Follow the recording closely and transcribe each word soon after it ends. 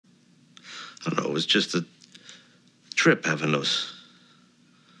I don't know, it was just a trip having those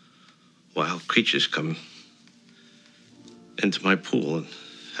wild creatures come into my pool and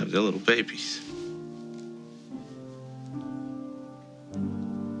have their little babies.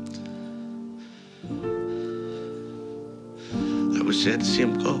 I was sad to see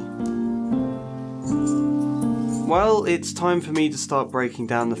them go. Well, it's time for me to start breaking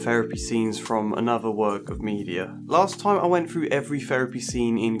down the therapy scenes from another work of media. Last time I went through every therapy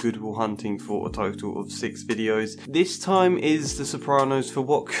scene in Good Will Hunting for a total of 6 videos. This time is The Sopranos for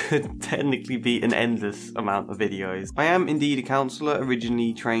what could technically be an endless amount of videos. I am indeed a counsellor,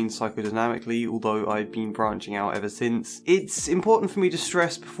 originally trained psychodynamically, although I've been branching out ever since. It's important for me to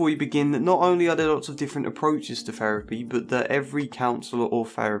stress before we begin that not only are there lots of different approaches to therapy, but that every counsellor or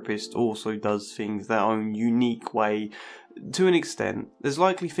therapist also does things their own unique way. To an extent. There's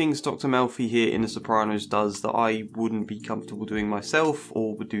likely things Dr Melfi here in The Sopranos does that I wouldn't be comfortable doing myself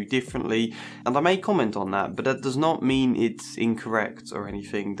or would do differently, and I may comment on that, but that does not mean it's incorrect or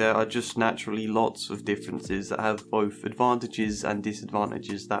anything. There are just naturally lots of differences that have both advantages and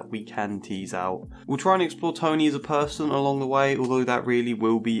disadvantages that we can tease out. We'll try and explore Tony as a person along the way, although that really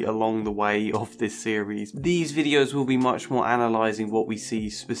will be along the way of this series. These videos will be much more analysing what we see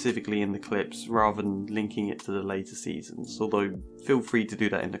specifically in the clips rather than linking it to the later seasons. Although feel free to do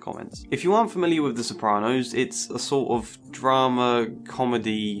that in the comments. If you aren't familiar with The Sopranos, it's a sort of drama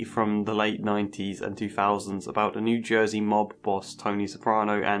comedy from the late 90s and 2000s about a New Jersey mob boss Tony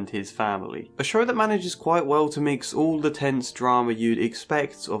Soprano and his family. A show that manages quite well to mix all the tense drama you'd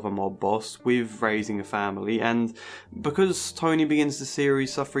expect of a mob boss with raising a family, and because Tony begins the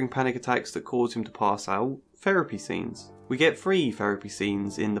series suffering panic attacks that cause him to pass out, therapy scenes. We get 3 therapy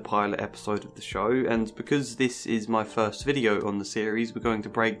scenes in the pilot episode of the show, and because this is my first video on the series, we're going to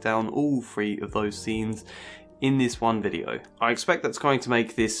break down all 3 of those scenes in this one video. I expect that's going to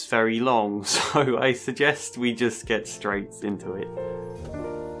make this very long, so I suggest we just get straight into it.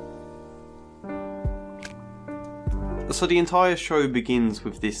 So the entire show begins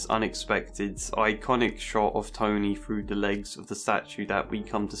with this unexpected, iconic shot of Tony through the legs of the statue that we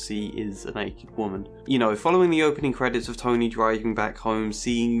come to see is a naked woman. You know, following the opening credits of Tony driving back home,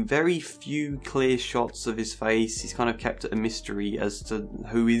 seeing very few clear shots of his face, he's kind of kept it a mystery as to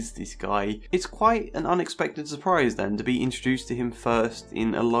who is this guy. It's quite an unexpected surprise then to be introduced to him first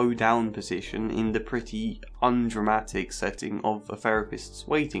in a low down position in the pretty undramatic setting of a therapist's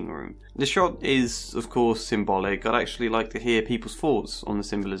waiting room. The shot is of course symbolic. I'd actually like to hear people's thoughts on the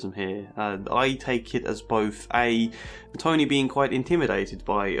symbolism here. I take it as both Tony being quite intimidated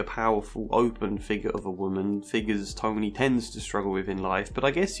by a powerful open figure of a woman, figures Tony tends to struggle with in life, but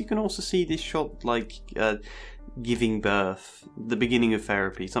I guess you can also see this shot like giving birth, the beginning of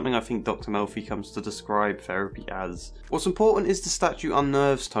therapy, something I think Dr Melfi comes to describe therapy as. What's important is the statue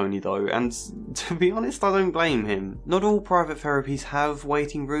unnerves Tony though, and to be honest I don't blame him. Not all private therapies have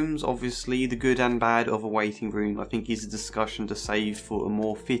waiting rooms. Obviously the good and bad of a waiting room I think is a discussion to save for a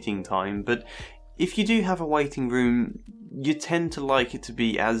more fitting time, but if you do have a waiting room, you tend to like it to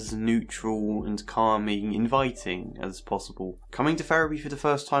be as neutral and calming, inviting as possible. Coming to therapy for the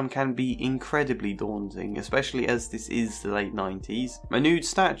first time can be incredibly daunting, especially as this is the late 90s. A nude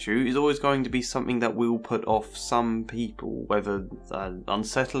statue is always going to be something that will put off some people, whether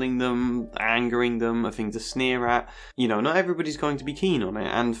unsettling them, angering them, a thing to sneer at. You know, not everybody's going to be keen on it,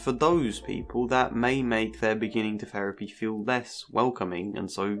 and for those people that may make their beginning to therapy feel less welcoming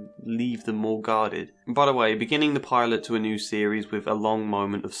and so leave them more guarded. By the way, beginning the pilot to a new series with a long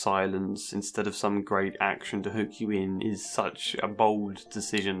moment of silence instead of some great action to hook you in is such a bold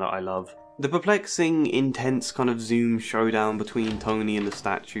decision that I love. The perplexing, intense kind of zoom showdown between Tony and the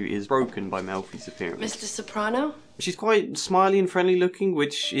statue is broken by Melfi's appearance. Mr. Soprano? She's quite smiley and friendly looking,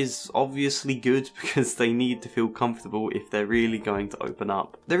 which is obviously good because they need to feel comfortable if they're really going to open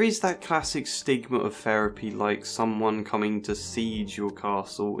up. There is that classic stigma of therapy, like someone coming to siege your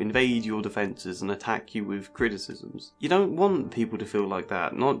castle, invade your defences and attack you with criticisms. You don't want people to feel like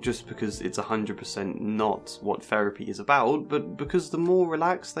that, not just because it's 100% not what therapy is about, but because the more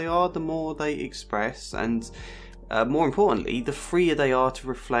relaxed they are, the more they express, and more importantly, the freer they are to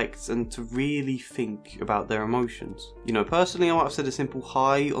reflect and to really think about their emotions. You know, personally I might have said a simple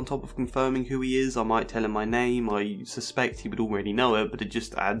hi on top of confirming who he is. I might tell him my name. I suspect he would already know it, but it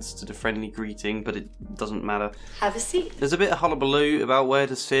just adds to the friendly greeting, but it doesn't matter. Have a seat. There's a bit of hullabaloo about where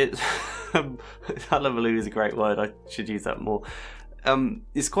to sit. Hullabaloo is a great word, I should use that more.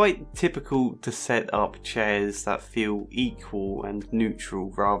 It's quite typical to set up chairs that feel equal and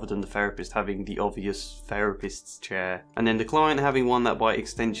neutral rather than the therapist having the obvious therapist's chair, and then the client having one that by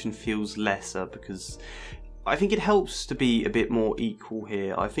extension feels lesser because I think it helps to be a bit more equal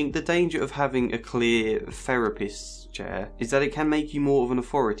here. I think the danger of having a clear therapist's chair is that it can make you more of an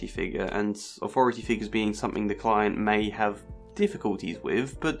authority figure, and authority figures being something the client may have difficulties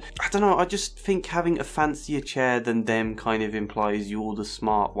with, but I don't know, I just think having a fancier chair than them kind of implies you're the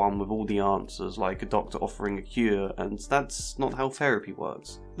smart one with all the answers, like a doctor offering a cure, and that's not how therapy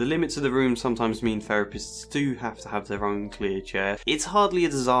works. The limits of the room sometimes mean therapists do have to have their own clear chair. It's hardly a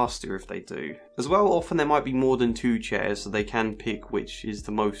disaster if they do. As well, often there might be more than 2 chairs, so they can pick which is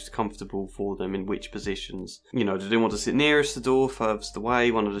the most comfortable for them in which positions. You know, do they want to sit nearest the door, furthest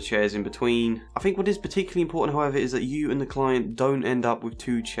away, one of the chairs in between? I think what is particularly important, however, is that you and the client don't end up with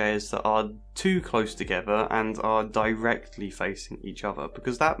 2 chairs that are too close together and are directly facing each other,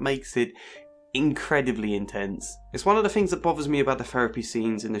 because that makes it incredibly intense. It's one of the things that bothers me about the therapy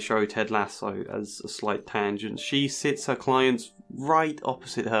scenes in the show Ted Lasso. As a slight tangent, she sits her clients right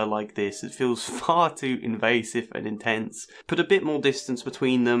opposite her like this. It feels far too invasive and intense. Put a bit more distance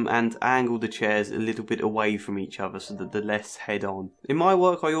between them and angle the chairs a little bit away from each other so that they're less head on. In my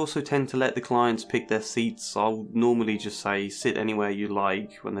work, I also tend to let the clients pick their seats. I'll normally just say sit anywhere you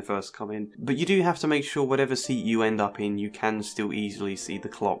like when they first come in, but you do have to make sure whatever seat you end up in, you can still easily see the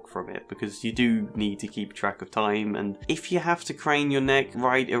clock from it, because you do need to keep track of time, and if you have to crane your neck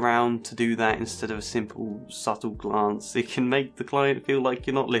right around to do that instead of a simple subtle glance, it can make the client feel like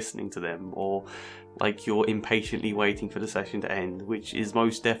you're not listening to them, or like you're impatiently waiting for the session to end, which is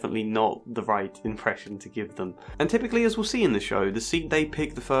most definitely not the right impression to give them. And typically, as we'll see in the show, the seat they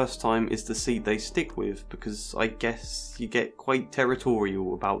pick the first time is the seat they stick with, because I guess you get quite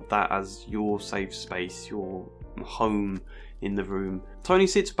territorial about that as your safe space, your home in the room. Tony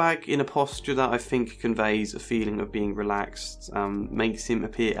sits back in a posture that I think conveys a feeling of being relaxed, makes him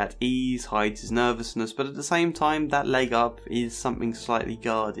appear at ease, hides his nervousness, but at the same time that leg up is something slightly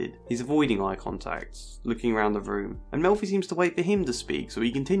guarded. He's avoiding eye contact, looking around the room, and Melfi seems to wait for him to speak, so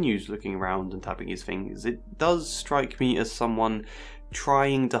he continues looking around and tapping his fingers. It does strike me as someone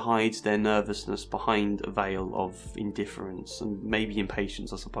trying to hide their nervousness behind a veil of indifference and maybe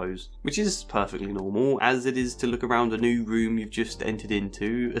impatience, I suppose, which is perfectly normal, as it is to look around a new room you've just entered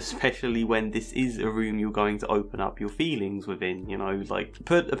into, especially when this is a room you're going to open up your feelings within. You know, like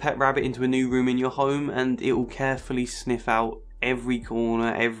put a pet rabbit into a new room in your home and it will carefully sniff out every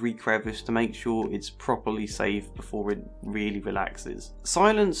corner, every crevice to make sure it's properly safe before it really relaxes.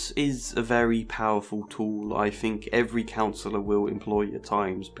 Silence is a very powerful tool I think every counsellor will employ at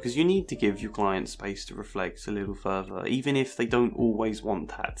times, because you need to give your client space to reflect a little further, even if they don't always want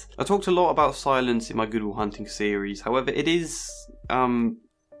that. I talked a lot about silence in my Good Will Hunting series, however it is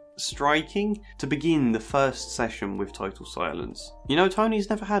striking to begin the first session with total silence. You know, Tony's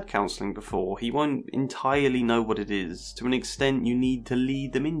never had counselling before. He won't entirely know what it is. To an extent, you need to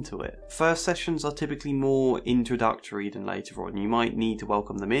lead them into it. First sessions are typically more introductory than later on. You might need to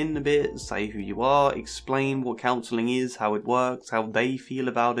welcome them in a bit, say who you are, explain what counselling is, how it works, how they feel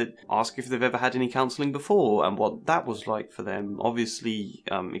about it, ask if they've ever had any counselling before and what that was like for them. Obviously,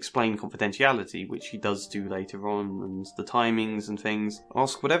 explain confidentiality, which he does do later on, and the timings and things.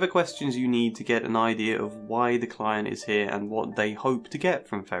 Ask whatever questions you need to get an idea of why the client is here and what they hope to get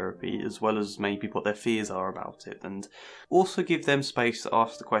from therapy, as well as maybe what their fears are about it, and also give them space to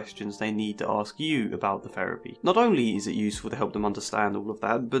ask the questions they need to ask you about the therapy. Not only is it useful to help them understand all of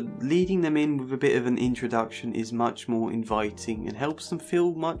that, but leading them in with a bit of an introduction is much more inviting and helps them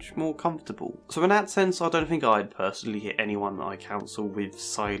feel much more comfortable. So in that sense, I don't think I'd personally hit anyone that I counsel with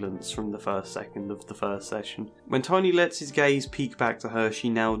silence from the first second of the first session. When Tony lets his gaze peek back to her, she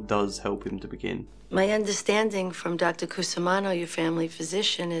now does help him to begin. My understanding from Dr. Cusimano, your family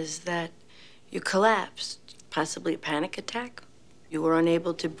physician, is that you collapsed, possibly a panic attack. You were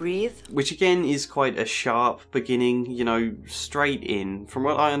unable to breathe. Which again is quite a sharp beginning, you know, straight in. From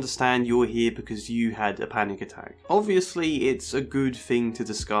what I understand, you're here because you had a panic attack. Obviously, it's a good thing to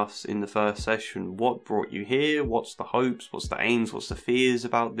discuss in the first session. What brought you here? What's the hopes? What's the aims? What's the fears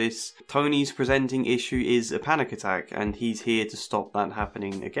about this? Tony's presenting issue is a panic attack, and he's here to stop that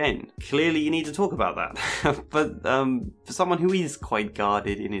happening again. Clearly, you need to talk about that. But for someone who is quite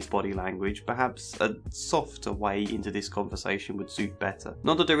guarded in his body language, perhaps a softer way into this conversation would suit better.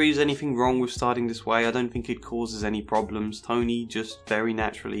 Not that there is anything wrong with starting this way, I don't think it causes any problems. Tony just very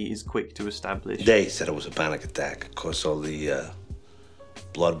naturally is quick to establish. They said it was a panic attack, because all the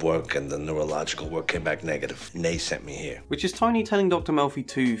blood work and the neurological work came back negative. And they sent me here. Which is Tony telling Dr Melfi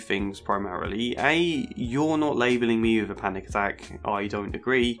two things primarily. A, you're not labelling me with a panic attack. I don't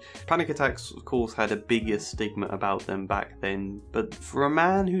agree. Panic attacks, of course, had a bigger stigma about them back then, but for a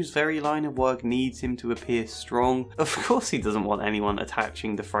man whose very line of work needs him to appear strong, of course he doesn't want anyone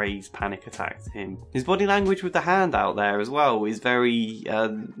attaching the phrase panic attack to him. His body language with the hand out there as well is very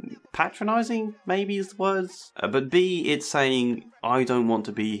patronising, maybe is the words. But B, it's saying, I don't want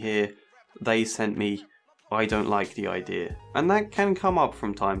to be here, they sent me, I don't like the idea. And that can come up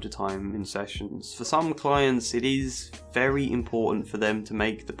from time to time in sessions. For some clients, it is very important for them to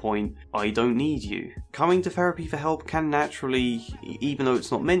make the point, I don't need you. Coming to therapy for help can naturally, even though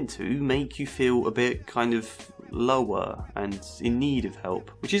it's not meant to, make you feel a bit kind of lower and in need of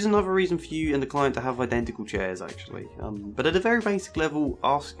help, which is another reason for you and the client to have identical chairs actually. But at a very basic level,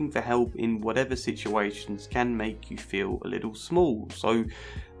 asking for help in whatever situations can make you feel a little small, so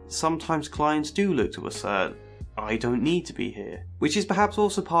sometimes clients do look to assert, I don't need to be here. Which is perhaps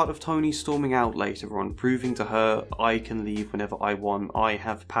also part of Tony storming out later on, proving to her, I can leave whenever I want, I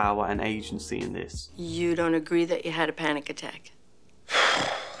have power and agency in this. You don't agree that you had a panic attack?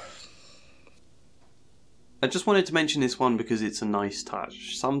 I just wanted to mention this one because it's a nice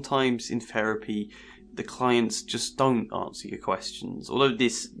touch. Sometimes in therapy, the clients just don't answer your questions. Although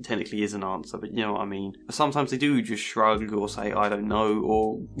this technically is an answer, but you know what I mean. Sometimes they do just shrug or say, I don't know,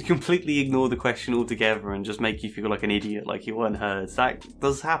 or completely ignore the question altogether and just make you feel like an idiot, like you weren't heard. That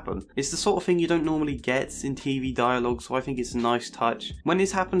does happen. It's the sort of thing you don't normally get in TV dialogue, so I think it's a nice touch. When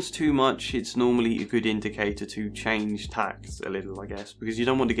this happens too much, it's normally a good indicator to change tact a little, I guess, because you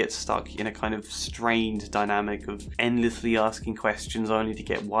don't want to get stuck in a kind of strained dynamic of endlessly asking questions only to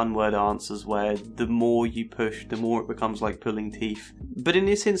get one-word answers where the more you push, the more it becomes like pulling teeth. But in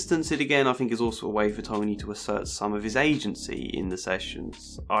this instance, it again I think is also a way for Tony to assert some of his agency in the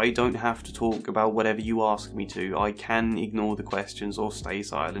sessions. I don't have to talk about whatever you ask me to, I can ignore the questions or stay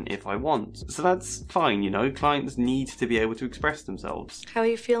silent if I want. So that's fine, you know, clients need to be able to express themselves. How are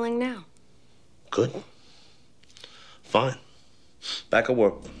you feeling now? Good. Fine. Back at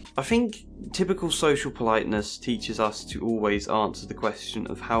work. I think typical social politeness teaches us to always answer the question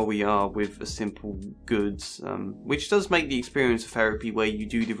of how we are with a simple goods, which does make the experience of therapy where you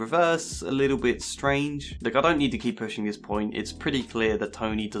do the reverse a little bit strange. Look, I don't need to keep pushing this point, it's pretty clear that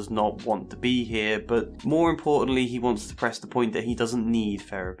Tony does not want to be here, but more importantly he wants to press the point that he doesn't need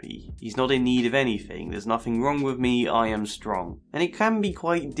therapy. He's not in need of anything, there's nothing wrong with me, I am strong. And it can be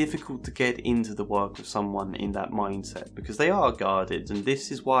quite difficult to get into the work of someone in that mindset, because they are guarded, and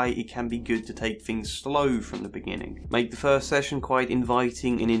this is why it can be good to take things slow from the beginning. Make the first session quite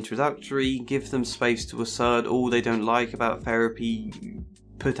inviting and introductory, give them space to assert all they don't like about therapy,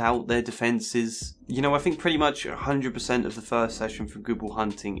 put out their defences. You know, I think pretty much 100% of the first session for Good Will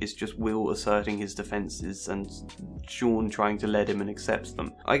Hunting is just Will asserting his defences and Sean trying to lead him and accept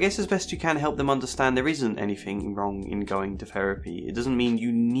them. I guess as best you can help them understand there isn't anything wrong in going to therapy. It doesn't mean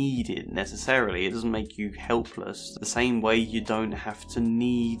you need it necessarily, it doesn't make you helpless. The same way you don't have to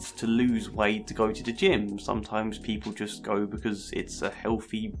need to lose weight to go to the gym. Sometimes people just go because it's a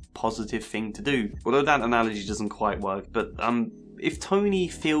healthy, positive thing to do. Although that analogy doesn't quite work, but if Tony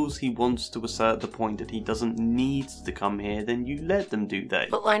feels he wants to assert the point that he doesn't need to come here, then you let them do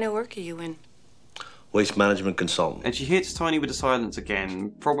that. What line of work are you in? Waste management consultant. And she hits Tony with a silence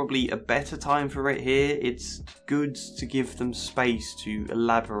again. Probably a better time for it here. It's good to give them space to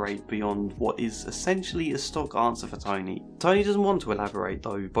elaborate beyond what is essentially a stock answer for Tony. Tony doesn't want to elaborate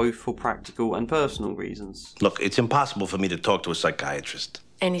though, both for practical and personal reasons. Look, it's impossible for me to talk to a psychiatrist.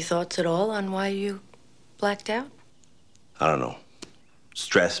 Any thoughts at all on why you blacked out? I don't know.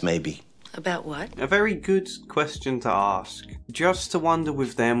 Stress, maybe. About what? A very good question to ask. Just to wonder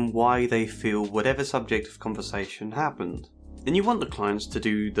with them why they feel whatever subject of conversation happened. And you want the clients to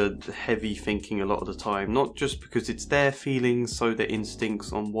do the heavy thinking a lot of the time, not just because it's their feelings so their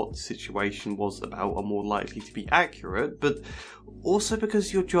instincts on what the situation was about are more likely to be accurate, but also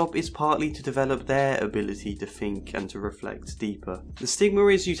because your job is partly to develop their ability to think and to reflect deeper. The stigma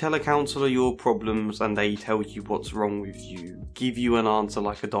is you tell a counsellor your problems and they tell you what's wrong with you, give you an answer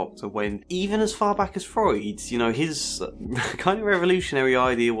like a doctor, when even as far back as Freud, you know, his kind of revolutionary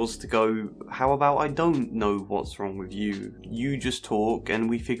idea was to go, how about I don't know what's wrong with you? you just talk and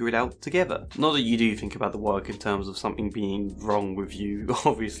we figure it out together. Not that you do think about the work in terms of something being wrong with you,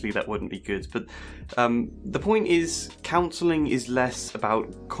 obviously that wouldn't be good, but the point is, counselling is less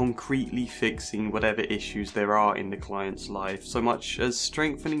about concretely fixing whatever issues there are in the client's life, so much as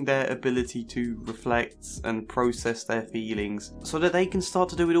strengthening their ability to reflect and process their feelings so that they can start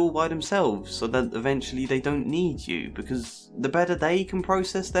to do it all by themselves, so that eventually they don't need you, because the better they can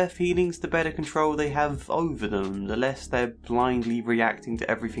process their feelings, the better control they have over them, the less they're blindly reacting to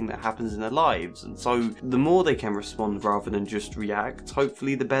everything that happens in their lives, and so the more they can respond rather than just react,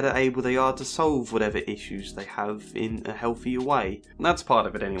 hopefully the better able they are to solve whatever issues they have in a healthier way. And that's part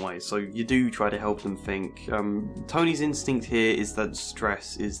of it anyway, so you do try to help them think. Tony's instinct here is that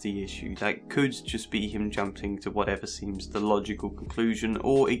stress is the issue. That could just be him jumping to whatever seems the logical conclusion,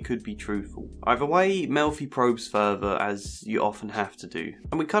 or it could be truthful. Either way, Melfi probes further, as you often have to do.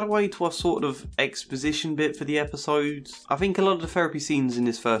 And we cut away to our sort of exposition bit for the episode. I think a lot of the therapy scenes in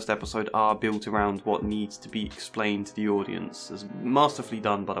this first episode are built around what needs to be explained to the audience. It's masterfully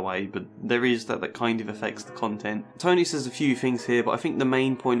done, by the way, but there is that kind of affects the content. Tony says a few things here, but I think the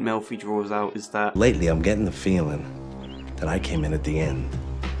main point Melfi draws out is that lately I'm getting the feeling that I came in at the end.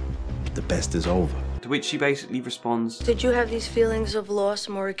 The best is over. To which she basically responds, Did you have these feelings of loss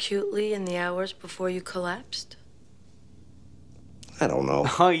more acutely in the hours before you collapsed? I don't know.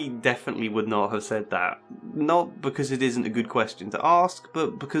 I definitely would not have said that. Not because it isn't a good question to ask,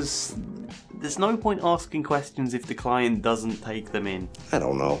 but because there's no point asking questions if the client doesn't take them in. I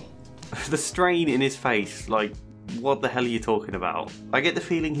don't know. The strain in his face, like, what the hell are you talking about? I get the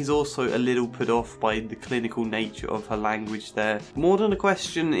feeling he's also a little put off by the clinical nature of her language there. More than a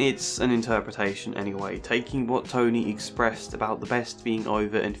question, it's an interpretation anyway, taking what Tony expressed about the best being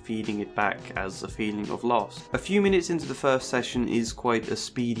over and feeding it back as a feeling of loss. A few minutes into the first session is quite a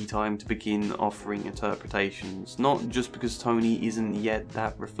speedy time to begin offering interpretations, not just because Tony isn't yet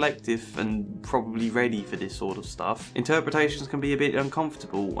that reflective and probably ready for this sort of stuff. Interpretations can be a bit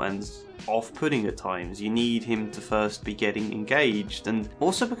uncomfortable and off-putting at times. You need him to first be getting engaged, and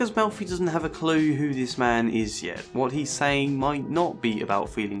also because Melfi doesn't have a clue who this man is yet. What he's saying might not be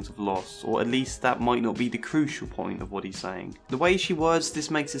about feelings of loss, or at least that might not be the crucial point of what he's saying. The way she words this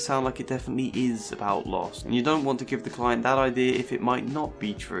makes it sound like it definitely is about loss, and you don't want to give the client that idea if it might not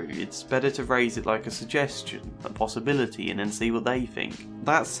be true. It's better to raise it like a suggestion, a possibility, and then see what they think.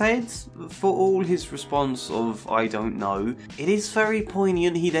 That said, for all his response of "I don't know," it is very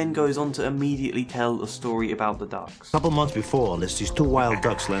poignant he then goes on to immediately tell a story about the ducks. A couple months before all this, these two wild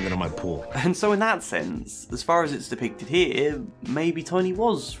ducks landed on my pool. And so in that sense, as far as it's depicted here, maybe Tony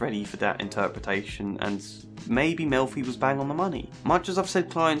was ready for that interpretation, and maybe Melfi was bang on the money. Much as I've said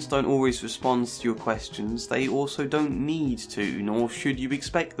clients don't always respond to your questions, they also don't need to, nor should you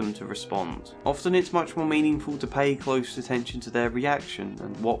expect them to respond. Often it's much more meaningful to pay close attention to their reaction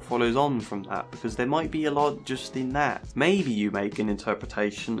and what follows on from that, because there might be a lot just in that. Maybe you make an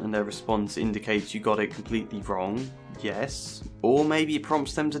interpretation and their response indicates you got it completely wrong, yes. Or maybe it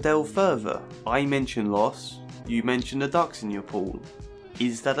prompts them to delve further. I mention loss, you mention the ducks in your pool.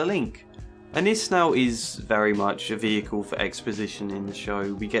 Is that a link? And this now is very much a vehicle for exposition in the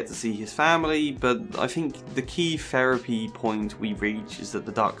show. We get to see his family, but I think the key therapy point we reach is that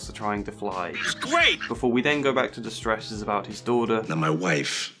the ducks are trying to fly. It's great! Before we then go back to the stresses about his daughter. Now my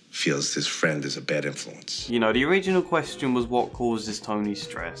wife feels this friend is a bad influence. You know, the original question was what causes Tony's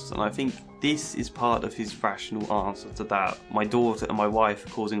stress, and I think this is part of his rational answer to that. My daughter and my wife are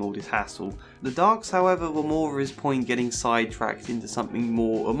causing all this hassle. The ducks, however, were more of his point getting sidetracked into something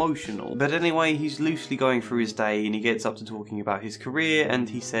more emotional. But anyway, he's loosely going through his day and he gets up to talking about his career and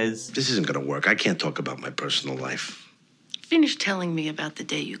he says, This isn't gonna work. I can't talk about my personal life. Finish telling me about the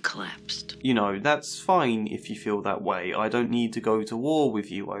day you collapsed. You know, that's fine if you feel that way. I don't need to go to war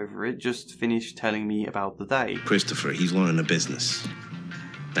with you over it. Just finish telling me about the day. Christopher, he's learning a business.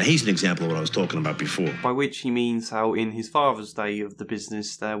 Now he's an example of what I was talking about before. By which he means how in his father's day of the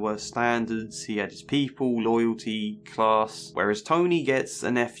business there were standards, he had his people, loyalty, class, whereas Tony gets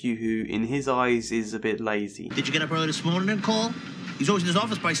a nephew who in his eyes is a bit lazy. Did you get up early this morning and call? He's always in his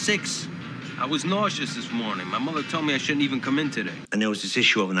office by 6. I was nauseous this morning. My mother told me I shouldn't even come in today. And there was this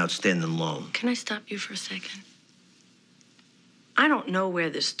issue of an outstanding loan. Can I stop you for a second? I don't know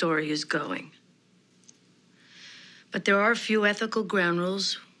where this story is going. But there are a few ethical ground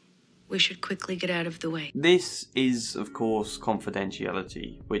rules we should quickly get out of the way. This is, of course,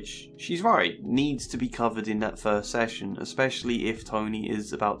 confidentiality, which, she's right, needs to be covered in that first session, especially if Tony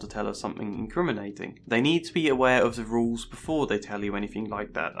is about to tell us something incriminating. They need to be aware of the rules before they tell you anything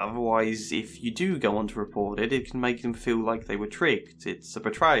like that, otherwise, if you do go on to report it, it can make them feel like they were tricked. It's a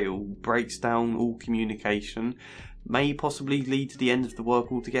betrayal, breaks down all communication, may possibly lead to the end of the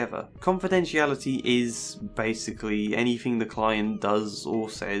work altogether. Confidentiality is basically anything the client does or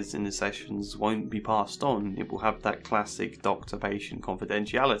says in the sessions won't be passed on. It will have that classic doctor-patient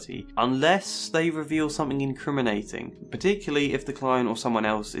confidentiality, unless they reveal something incriminating, particularly if the client or someone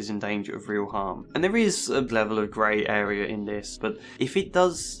else is in danger of real harm. And there is a level of grey area in this, but if it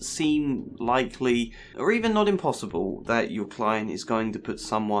does seem likely, or even not impossible, that your client is going to put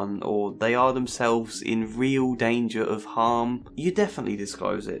someone, or they are themselves, in real danger of harm, you definitely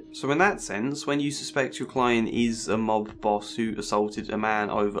disclose it. So in that sense, when you suspect your client is a mob boss who assaulted a man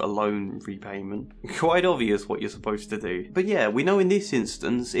over a loan repayment, quite obvious what you're supposed to do. But yeah, we know in this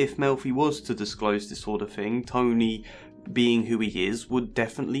instance, if Melfi was to disclose this sort of thing, Tony, being who he is, would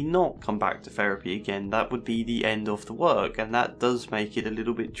definitely not come back to therapy again. That would be the end of the work, and that does make it a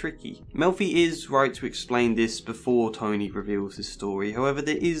little bit tricky. Melfi is right to explain this before Tony reveals his story, however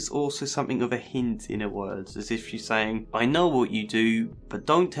there is also something of a hint in her words, as if she's saying, I know what you do, but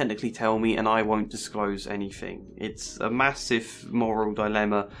don't technically tell me and I won't disclose anything. It's a massive moral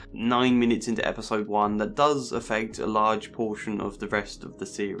dilemma 9 minutes into episode 1 that does affect a large portion of the rest of the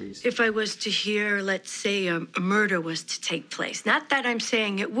series. If I was to hear, let's say, a murder was to take place. Not that I'm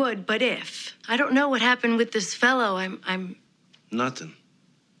saying it would, but if. I don't know what happened with this fellow. I'm... Nothing.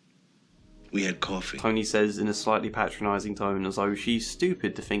 We had coffee. Tony says in a slightly patronising tone, as though she's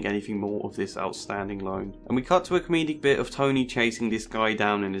stupid to think anything more of this outstanding loan. And we cut to a comedic bit of Tony chasing this guy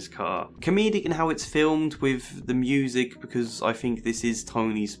down in his car. Comedic in how it's filmed with the music, because I think this is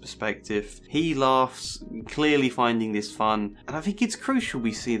Tony's perspective. He laughs, clearly finding this fun, and I think it's crucial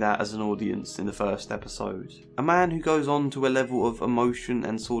we see that as an audience in the first episode. A man who goes on to a level of emotion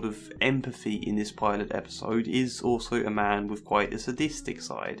and sort of empathy in this pilot episode is also a man with quite a sadistic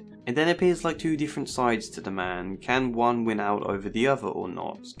side. It then appears like two different sides to the man. Can one win out over the other or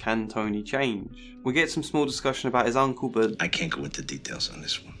not? Can Tony change? We get some small discussion about his uncle, but I can't go into details on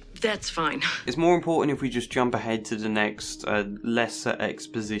this one. That's fine. It's more important if we just jump ahead to the next, lesser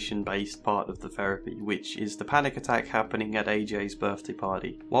exposition-based part of the therapy, which is the panic attack happening at AJ's birthday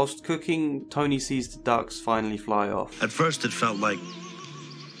party. Whilst cooking, Tony sees the ducks finally fly off. At first it felt like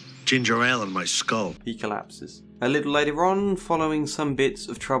ginger ale in my skull. He collapses. A little later on, following some bits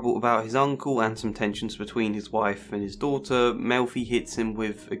of trouble about his uncle and some tensions between his wife and his daughter, Melfi hits him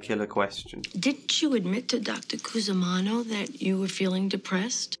with a killer question. Didn't you admit to Dr. Cusimano that you were feeling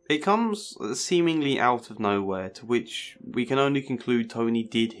depressed? It comes seemingly out of nowhere, to which we can only conclude Tony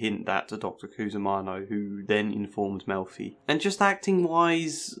did hint that to Dr. Cusimano, who then informed Melfi. And just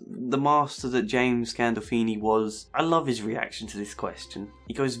acting-wise, the master that James Gandolfini was, I love his reaction to this question.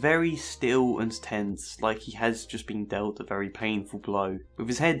 He goes very still and tense, like he has just been dealt a very painful blow. With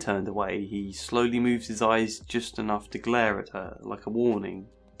his head turned away, he slowly moves his eyes just enough to glare at her, like a warning.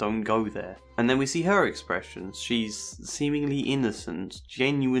 Don't go there. And then we see her expressions. She's seemingly innocent,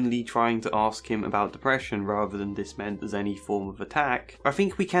 genuinely trying to ask him about depression rather than this meant as any form of attack. I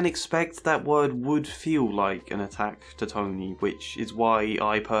think we can expect that word would feel like an attack to Tony, which is why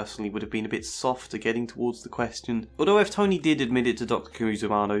I personally would have been a bit softer getting towards the question. Although if Tony did admit it to Dr.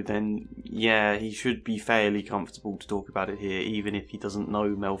 Cusimano, then yeah, he should be fairly comfortable to talk about it here, even if he doesn't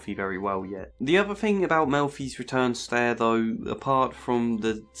know Melfi very well yet. The other thing about Melfi's return stare though, apart from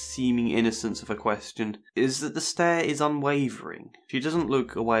the seeming innocence of a question, is that the stare is unwavering. She doesn't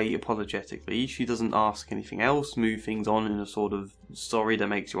look away apologetically, she doesn't ask anything else, move things on in a sort of sorry that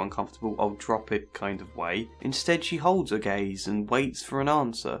makes you uncomfortable, I'll drop it kind of way. Instead she holds her gaze and waits for an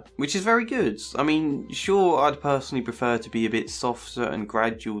answer, which is very good. I mean, sure, I'd personally prefer to be a bit softer and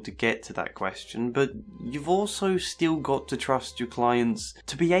gradual to get to that question, but you've also still got to trust your clients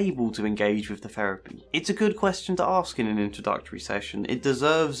to be able to engage with the therapy. It's a good question to ask in an introductory session. It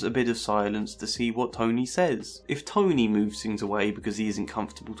deserves a bit of silence to see what Tony says. If Tony moves things away because he isn't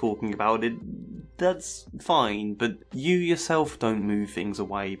comfortable talking about it, that's fine, but you yourself don't move things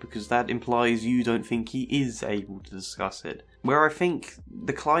away because that implies you don't think he is able to discuss it. Where I think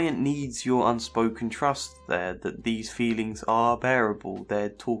the client needs your unspoken trust there, that these feelings are bearable, they're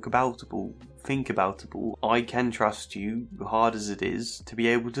talk-aboutable, think-aboutable. I can trust you, hard as it is, to be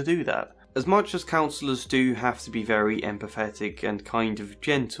able to do that. As much as counsellors do have to be very empathetic and kind of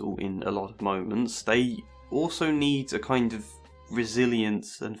gentle in a lot of moments, they also need a kind of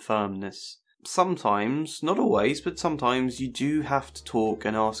resilience and firmness. Sometimes, not always, but sometimes you do have to talk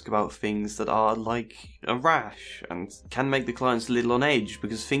and ask about things that are like a rash and can make the clients a little on edge,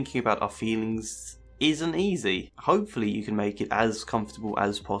 because thinking about our feelings isn't easy. Hopefully you can make it as comfortable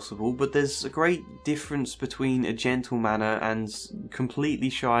as possible, but there's a great difference between a gentle manner and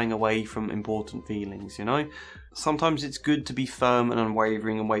completely shying away from important feelings, you know? Sometimes it's good to be firm and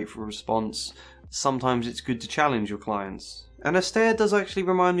unwavering and wait for a response. sometimes it's good to challenge your clients. And her stare does actually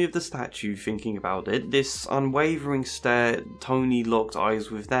remind me of the statue, thinking about it. This unwavering stare Tony locked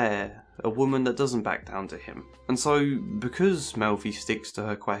eyes with there, a woman that doesn't back down to him. And so, because Melfi sticks to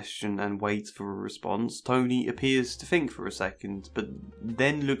her question and waits for a response, Tony appears to think for a second, but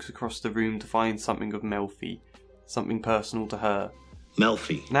then looks across the room to find something of Melfi, something personal to her.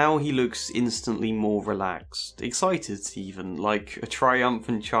 Melfi. Now he looks instantly more relaxed, excited even, like a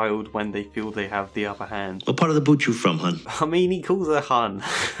triumphant child when they feel they have the upper hand. What part of the boot you from, hun? I mean, he calls her hun.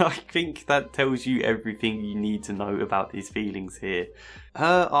 I think that tells you everything you need to know about his feelings here.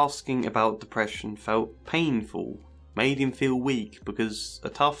 Her asking about depression felt painful, made him feel weak, because a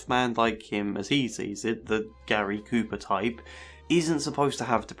tough man like him, as he sees it, the Gary Cooper type, isn't supposed to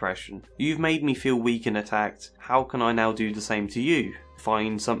have depression. You've made me feel weak and attacked. How can I now do the same to you?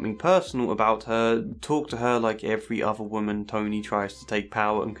 Find something personal about her, talk to her like every other woman Tony tries to take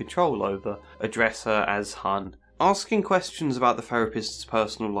power and control over, address her as hun. Asking questions about the therapist's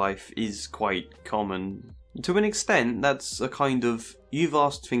personal life is quite common. To an extent, that's a kind of, you've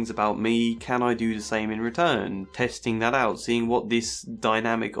asked things about me, can I do the same in return? Testing that out, seeing what this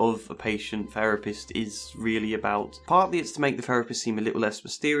dynamic of a patient-therapist is really about. Partly it's to make the therapist seem a little less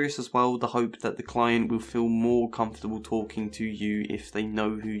mysterious as well, the hope that the client will feel more comfortable talking to you if they know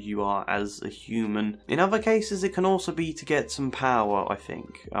who you are as a human. In other cases, it can also be to get some power, I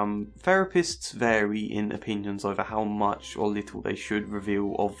think. Therapists vary in opinions over how much or little they should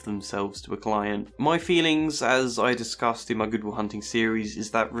reveal of themselves to a client. My feeling, as I discussed in my Good Will Hunting series,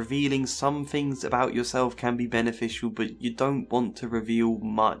 is that revealing some things about yourself can be beneficial, but you don't want to reveal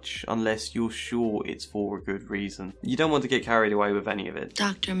much unless you're sure it's for a good reason. You don't want to get carried away with any of it.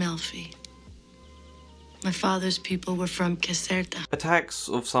 Dr. Melfi. My father's people were from Caserta. Attacks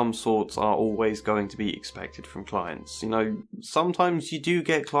of some sorts are always going to be expected from clients. You know, sometimes you do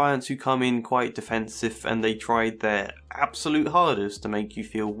get clients who come in quite defensive and they tried their absolute hardest to make you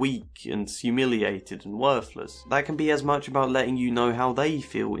feel weak and humiliated and worthless. That can be as much about letting you know how they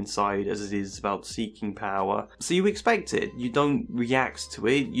feel inside as it is about seeking power. So you expect it, you don't react to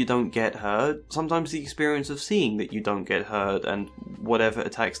it, you don't get hurt. Sometimes the experience of seeing that you don't get hurt and whatever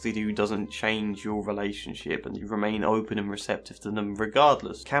attacks they do doesn't change your relationship and you remain open and receptive to them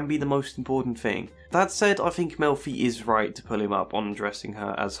regardless can be the most important thing. That said, I think Melfi is right to pull him up on addressing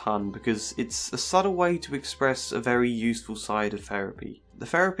her as hun, because it's a subtle way to express a very useful side of therapy. The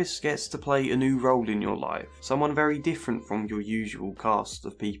therapist gets to play a new role in your life, someone very different from your usual cast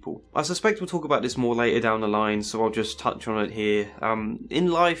of people. I suspect we'll talk about this more later down the line, so I'll just touch on it here. In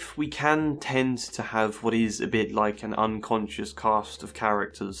life, we can tend to have what is a bit like an unconscious cast of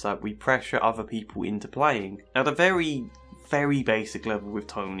characters that we pressure other people into playing. At a very basic level with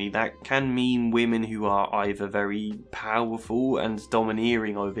Tony, that can mean women who are either very powerful and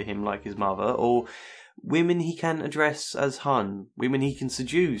domineering over him like his mother, or women he can address as hun, women he can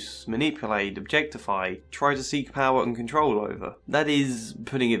seduce, manipulate, objectify, try to seek power and control over. That is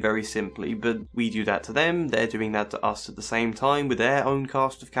putting it very simply, but we do that to them, they're doing that to us at the same time with their own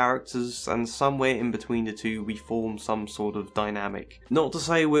cast of characters, and somewhere in between the two we form some sort of dynamic. Not to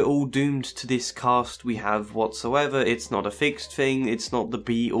say we're all doomed to this cast we have whatsoever, it's not a fixed thing, it's not the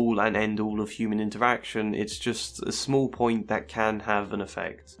be-all and end-all of human interaction, it's just a small point that can have an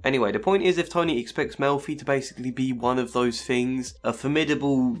effect. Anyway, the point is, if Tony expects Melfi to basically be one of those things, a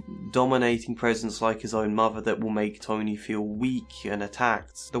formidable, dominating presence like his own mother that will make Tony feel weak and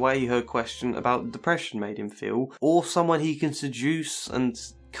attacked, the way her question about depression made him feel, or someone he can seduce and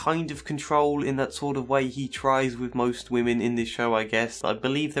kind of control in that sort of way he tries with most women in this show, I guess. I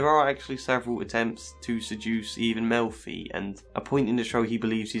believe there are actually several attempts to seduce even Melfi, and a point in the show he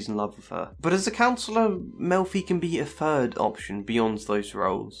believes he's in love with her. But as a counsellor, Melfi can be a third option beyond those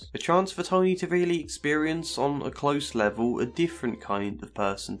roles. A chance for Tony to really experience on a close level a different kind of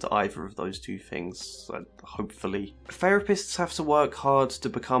person to either of those two things, hopefully. Therapists have to work hard to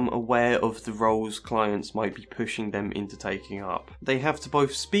become aware of the roles clients might be pushing them into taking up. They have to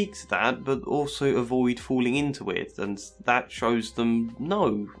both speak to that, but also avoid falling into it, and that shows them,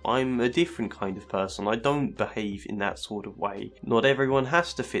 no, I'm a different kind of person, I don't behave in that sort of way. Not everyone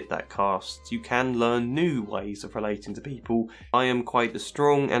has to fit that cast, you can learn new ways of relating to people. I am quite a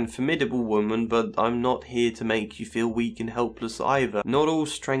strong and formidable woman, but I'm not here to make you feel weak and helpless either. Not all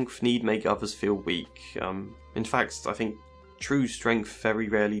strength need make others feel weak. In fact, I think true strength very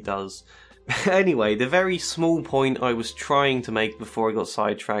rarely does. Anyway, the very small point I was trying to make before I got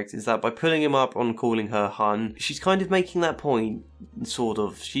sidetracked is that by pulling him up on calling her hun, she's kind of making that point sort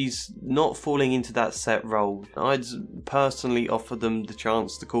of. She's not falling into that set role. I'd personally offer them the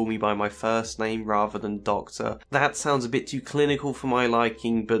chance to call me by my first name rather than doctor. That sounds a bit too clinical for my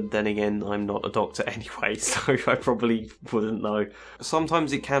liking, but then again, I'm not a doctor anyway, so I probably wouldn't know.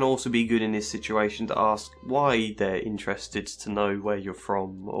 Sometimes it can also be good in this situation to ask why they're interested to know where you're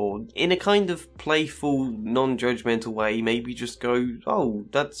from, or in a kind of playful, non-judgmental way, maybe just go, oh,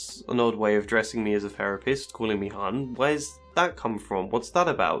 that's an odd way of dressing me as a therapist, calling me hun. Where's that come from? What's that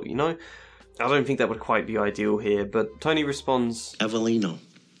about, you know? I don't think that would quite be ideal here, but Tony responds, Evelino.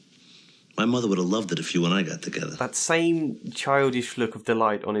 My mother would have loved it if you and I got together. That same childish look of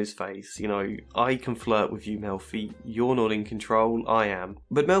delight on his face, you know, I can flirt with you, Melfi. You're not in control, I am.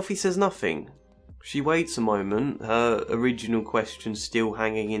 But Melfi says nothing. She waits a moment, her original question still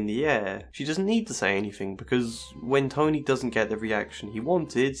hanging in the air. She doesn't need to say anything, because when Tony doesn't get the reaction he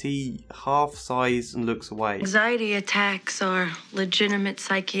wanted, he half sighs and looks away. Anxiety attacks are legitimate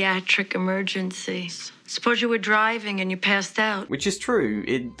psychiatric emergencies. Suppose you were driving and you passed out. Which is true,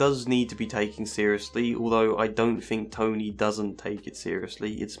 it does need to be taken seriously, although I don't think Tony doesn't take it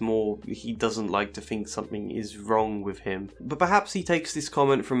seriously. It's more, he doesn't like to think something is wrong with him. But perhaps he takes this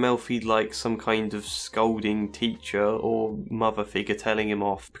comment from Melfi like some kind of scolding teacher or mother figure telling him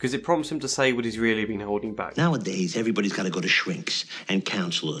off, because it prompts him to say what he's really been holding back. Nowadays, everybody's got to go to shrinks and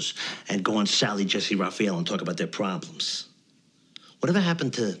counselors and go on Sally, Jesse, Raphael and talk about their problems. Whatever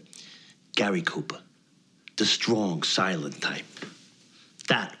happened to Gary Cooper? The strong, silent type.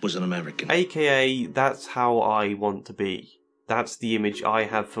 That was an American. AKA, that's how I want to be. That's the image I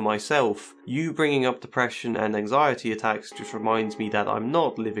have for myself. You bringing up depression and anxiety attacks just reminds me that I'm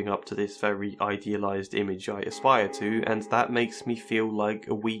not living up to this very idealised image I aspire to, and that makes me feel like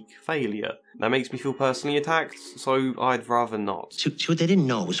a weak failure. That makes me feel personally attacked, so I'd rather not. See, what they didn't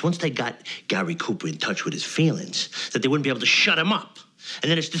know was once they got Gary Cooper in touch with his feelings, that they wouldn't be able to shut him up.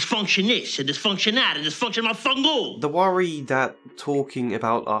 And then it's dysfunction this, and dysfunction that, and dysfunction fungal. The worry that talking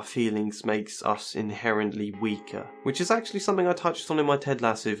about our feelings makes us inherently weaker, which is actually something I touched on in my Ted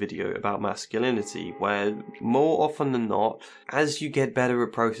Lasso video about masculinity, where more often than not, as you get better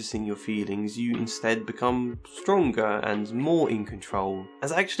at processing your feelings, you instead become stronger and more in control.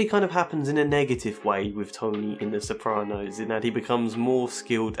 As actually kind of happens in a negative way with Tony in The Sopranos, in that he becomes more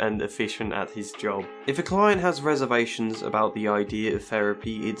skilled and efficient at his job. If a client has reservations about the idea of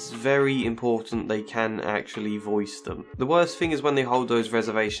therapy, it's very important they can actually voice them. The worst thing is when they hold those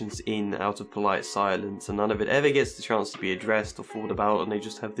reservations in out of polite silence and none of it ever gets the chance to be addressed or thought about, and they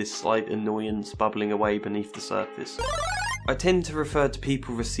just have this slight annoyance bubbling away beneath the surface. I tend to refer to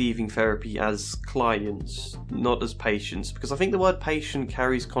people receiving therapy as clients, not as patients, because I think the word patient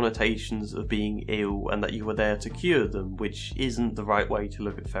carries connotations of being ill and that you are there to cure them, which isn't the right way to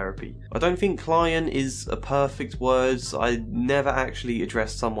look at therapy. I don't think client is a perfect word. I never actually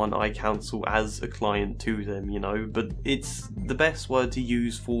address someone I counsel as a client to them, you know, but it's the best word to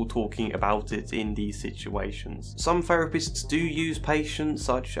use for talking about it in these situations. Some therapists do use patient,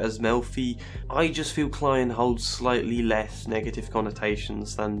 such as Melfi. I just feel client holds slightly less negative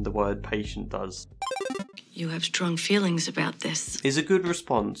connotations than the word patient does. You have strong feelings about this. Is a good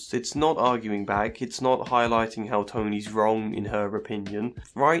response. It's not arguing back, it's not highlighting how Tony's wrong in her opinion.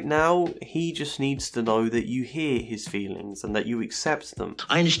 Right now, he just needs to know that you hear his feelings and that you accept them.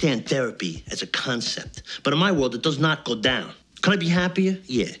 I understand therapy as a concept, but in my world it does not go down. Could I be happier?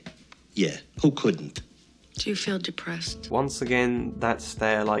 Yeah. Who couldn't? Do you feel depressed? Once again, that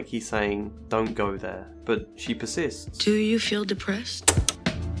stare like he's saying, don't go there. But she persists. Do you feel depressed?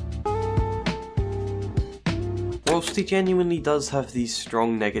 Whilst he genuinely does have these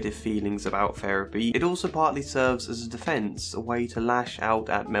strong negative feelings about therapy, it also partly serves as a defence, a way to lash out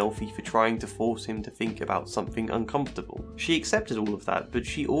at Melfi for trying to force him to think about something uncomfortable. She accepted all of that, but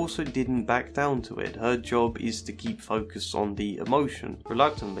she also didn't back down to it. Her job is to keep focus on the emotion.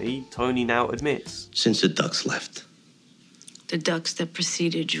 Reluctantly, Tony now admits. Since the ducks left. The ducks that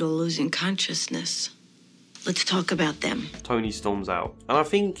preceded your losing consciousness. Let's talk about them. Tony storms out. And I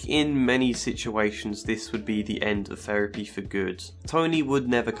think in many situations this would be the end of therapy for good. Tony would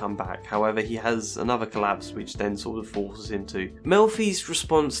never come back, however he has another collapse which then sort of forces him to. Melfi's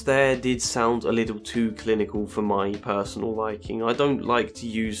response there did sound a little too clinical for my personal liking. I don't like to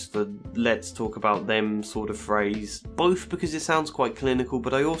use the let's talk about them sort of phrase, both because it sounds quite clinical,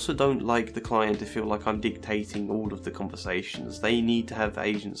 but I also don't like the client to feel like I'm dictating all of the conversations. They need to have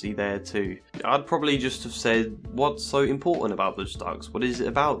agency there too. I'd probably just have said, what's so important about those ducks? What is it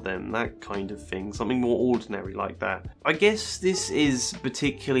about them? That kind of thing. Something more ordinary like that. I guess this is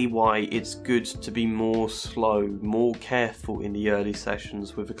particularly why it's good to be more slow, more careful in the early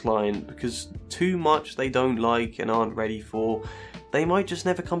sessions with a client, because too much they don't like and aren't ready for they might just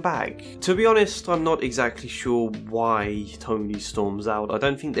never come back. To be honest, I'm not exactly sure why Tony storms out. I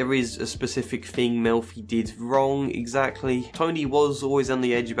don't think there is a specific thing Melfi did wrong exactly. Tony was always on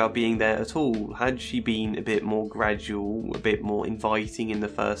the edge about being there at all. Had she been a bit more gradual, a bit more inviting in the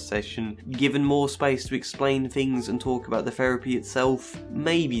first session, given more space to explain things and talk about the therapy itself,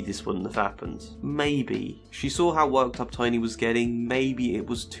 maybe this wouldn't have happened. Maybe. She saw how worked up Tony was getting, maybe it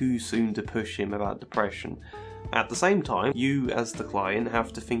was too soon to push him about depression. At the same time, you as the client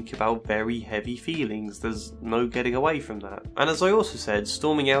have to think about very heavy feelings, there's no getting away from that. And as I also said,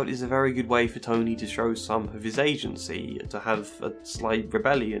 storming out is a very good way for Tony to show some of his agency, to have a slight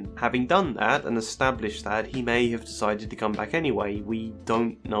rebellion. Having done that and established that, he may have decided to come back anyway, we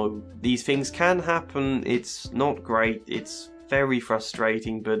don't know. These things can happen, it's not great, it's very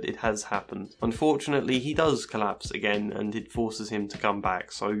frustrating, but it has happened. Unfortunately, he does collapse again and it forces him to come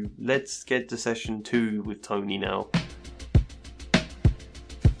back, so let's get to session 2 with Tony now.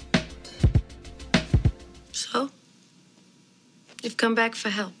 So, you've come back for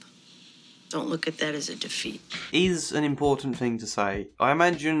help. Don't look at that as a defeat. Is an important thing to say. I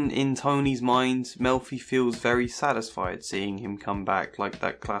imagine in Tony's mind, Melfi feels very satisfied seeing him come back, like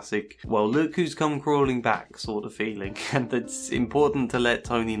that classic, well, look who's come crawling back sort of feeling. And it's important to let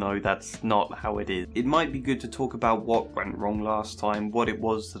Tony know that's not how it is. It might be good to talk about what went wrong last time, what it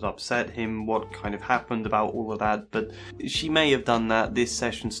was that upset him, what kind of happened about all of that, but she may have done that. This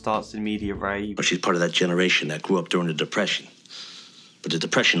session starts in media res. But she's part of that generation that grew up during the Depression. But the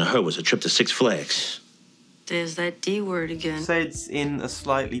Depression to her was a trip to Six Flags. There's that D word again. Said in a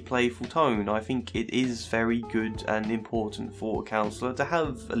slightly playful tone. I think it is very good and important for a counsellor to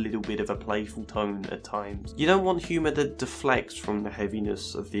have a little bit of a playful tone at times. You don't want humour that deflects from the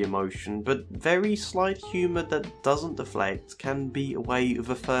heaviness of the emotion, but very slight humour that doesn't deflect can be a way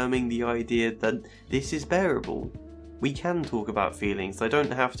of affirming the idea that this is bearable. We can talk about feelings, they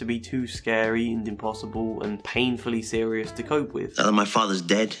don't have to be too scary and impossible and painfully serious to cope with. Now that my father's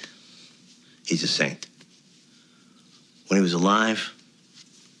dead, he's a saint. When he was alive,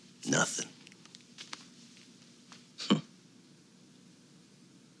 nothing.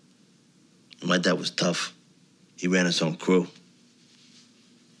 My dad was tough. He ran his own crew.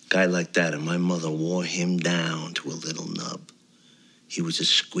 Guy like that, and my mother wore him down to a little nub. He was a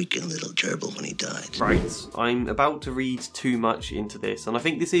squeaking little gerbil when he died. Right, I'm about to read too much into this, and I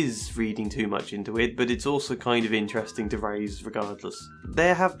think this is reading too much into it, but it's also kind of interesting to raise regardless.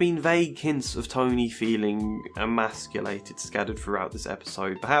 There have been vague hints of Tony feeling emasculated scattered throughout this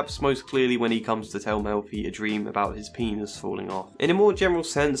episode, perhaps most clearly when he comes to tell Melfi a dream about his penis falling off. In a more general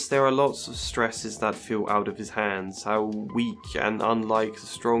sense, there are lots of stresses that feel out of his hands, how weak and unlike the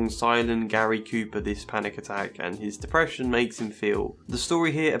strong, silent Gary Cooper this panic attack and his depression makes him feel. The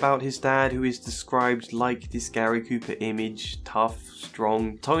story here about his dad, who is described like this Gary Cooper image, tough,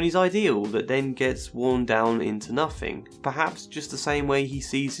 strong, Tony's ideal that then gets worn down into nothing. Perhaps just the same way he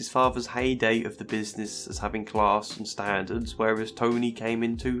sees his father's heyday of the business as having class and standards, whereas Tony came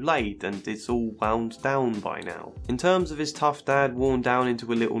in too late and it's all wound down by now. In terms of his tough dad worn down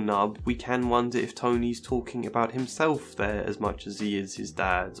into a little nub, we can wonder if Tony's talking about himself there as much as he is his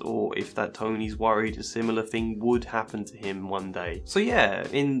dad, or if that Tony's worried a similar thing would happen to him one day. So yeah,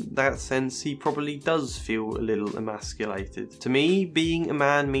 in that sense, he probably does feel a little emasculated. To me, being a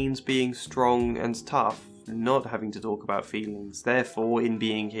man means being strong and tough, not having to talk about feelings. Therefore, in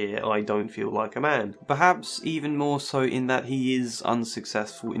being here, I don't feel like a man. Perhaps even more so in that he is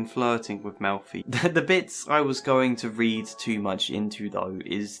unsuccessful in flirting with Melfi. The bits I was going to read too much into, though,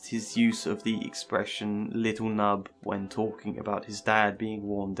 is his use of the expression little nub when talking about his dad being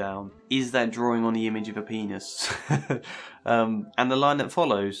worn down. Is that drawing on the image of a penis? And the line that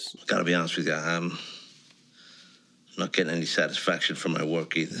follows. Gotta be honest with you, I'm not getting any satisfaction from my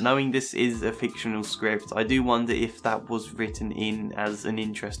work either. Knowing this is a fictional script, I do wonder if that was written in as an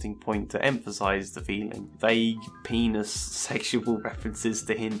interesting point to emphasise the feeling. Vague, penis, sexual references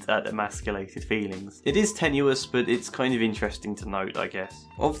to hint at emasculated feelings. It is tenuous, but it's kind of interesting to note, I guess.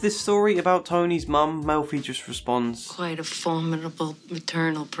 Of this story about Tony's mum, Melfi just responds, Quite a formidable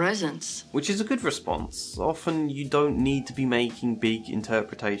maternal presence. which is a good response. Often you don't need to be making big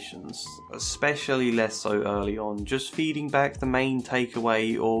interpretations, especially less so early on. Just feeding back the main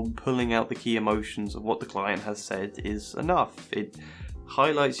takeaway or pulling out the key emotions of what the client has said is enough. It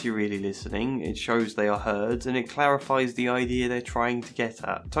highlights you're really listening, it shows they are heard, and it clarifies the idea they're trying to get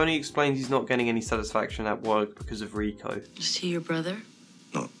at. Tony explains he's not getting any satisfaction at work because of Rico. Is he your brother?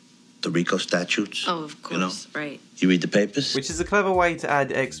 No, The RICO statutes? Oh, of course, right. You read the papers? Which is a clever way to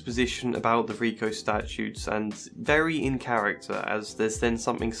add exposition about the RICO statutes, and very in character, as there's then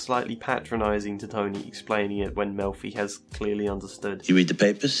something slightly patronising to Tony explaining it when Melfi has clearly understood. You read the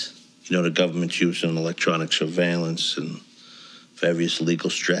papers? You know the government's using electronic surveillance and various legal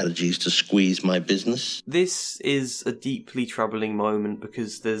strategies to squeeze my business? This is a deeply troubling moment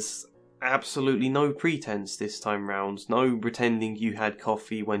because there's absolutely no pretense this time round, no pretending you had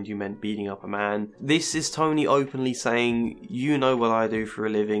coffee when you meant beating up a man. This is Tony openly saying, you know what I do for a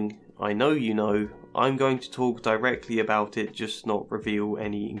living, I know you know, I'm going to talk directly about it, just not reveal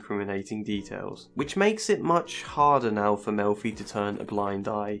any incriminating details. Which makes it much harder now for Melfi to turn a blind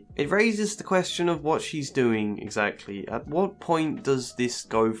eye. It raises the question of what she's doing exactly. At what point does this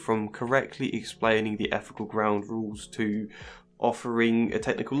go from correctly explaining the ethical ground rules to offering a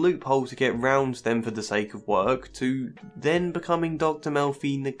technical loophole to get round them for the sake of work, to then becoming Dr.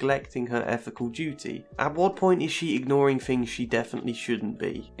 Melfi neglecting her ethical duty? At what point is she ignoring things she definitely shouldn't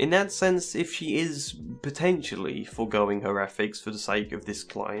be? In that sense, if she is potentially foregoing her ethics for the sake of this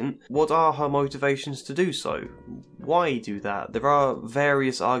client, what are her motivations to do so? Why do that? There are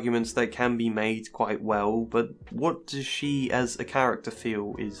various arguments that can be made quite well, but what does she as a character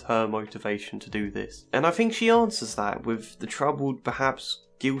feel is her motivation to do this? And I think she answers that with the troubled, perhaps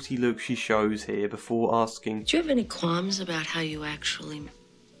guilty look she shows here before asking, Do you have any qualms about how you actually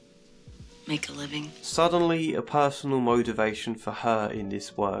make a living? Suddenly a personal motivation for her in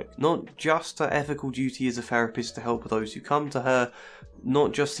this work. Not just her ethical duty as a therapist to help those who come to her,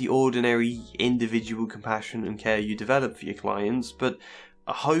 not just the ordinary individual compassion and care you develop for your clients, but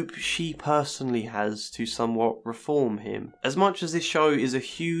a hope she personally has to somewhat reform him. As much as this show is a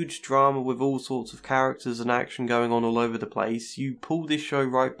huge drama with all sorts of characters and action going on all over the place, you pull this show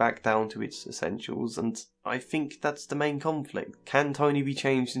right back down to its essentials, and I think that's the main conflict. Can Tony be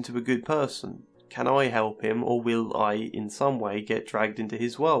changed into a good person? Can I help him, or will I in some way get dragged into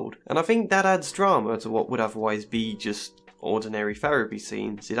his world? And I think that adds drama to what would otherwise be just ordinary therapy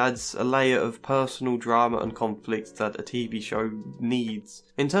scenes. It adds a layer of personal drama and conflict that a TV show needs.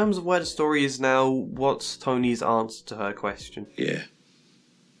 In terms of where the story is now, what's Tony's answer to her question? Yeah.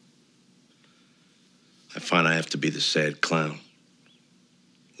 I find I have to be the sad clown.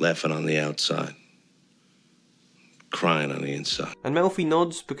 Laughing on the outside. Crying on the inside. And Melfi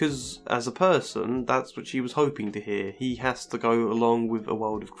nods because, as a person, that's what she was hoping to hear. He has to go along with a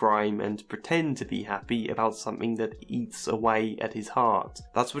world of crime and pretend to be happy about something that eats away at his heart.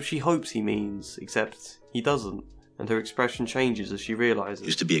 That's what she hopes he means, except he doesn't. And her expression changes as she realises.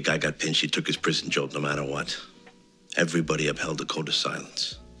 Used to be a guy got pinched, he took his prison job no matter what. Everybody upheld the code of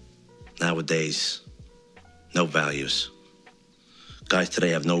silence. Nowadays, no values. Guys today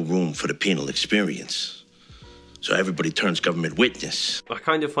have no room for the penal experience. So everybody turns government witness. I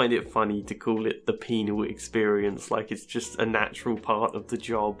kind of find it funny to call it the penal experience, like it's just a natural part of the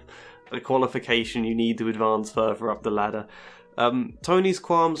job, a qualification you need to advance further up the ladder. Tony's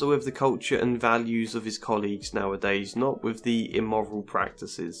qualms are with the culture and values of his colleagues nowadays, not with the immoral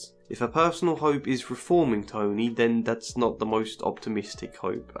practices. If her personal hope is reforming Tony, then that's not the most optimistic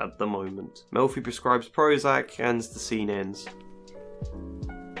hope at the moment. Melfi prescribes Prozac and the scene ends.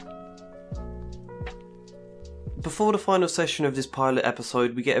 Before the final session of this pilot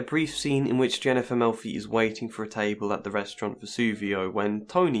episode, we get a brief scene in which Jennifer Melfi is waiting for a table at the restaurant Vesuvio when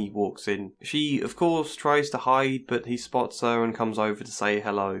Tony walks in. She, of course, tries to hide, but he spots her and comes over to say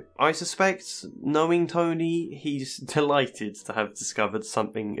hello. I suspect, knowing Tony, he's delighted to have discovered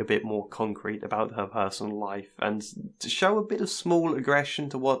something a bit more concrete about her personal life, and to show a bit of small aggression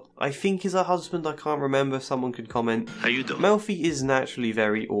to what I think is her husband. I can't remember, someone could comment. How you doing? Melfi is naturally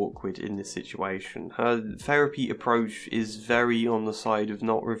very awkward in this situation. Her therapy approach is very on the side of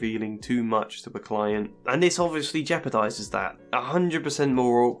not revealing too much to a client, and this obviously jeopardizes that. 100%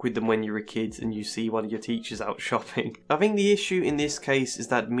 more awkward than when you're a kid and you see one of your teachers out shopping. I think the issue in this case is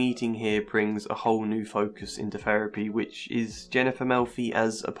that meeting here brings a whole new focus into therapy, which is Jennifer Melfi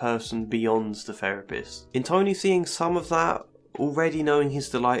as a person beyond the therapist. In Tony seeing some of that, already knowing his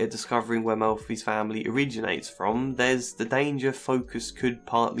delight at discovering where Melfi's family originates from, there's the danger focus could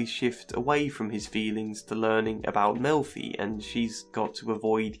partly shift away from his feelings to learning about Melfi, and she's got to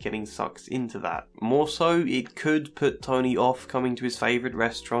avoid getting sucked into that. More so, it could put Tony off coming to his favourite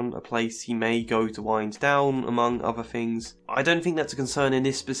restaurant, a place he may go to wind down, among other things. I don't think that's a concern in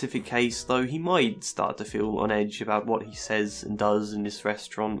this specific case, though he might start to feel on edge about what he says and does in this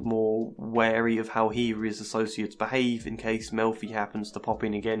restaurant, more wary of how he or his associates behave in case Melfi happens to pop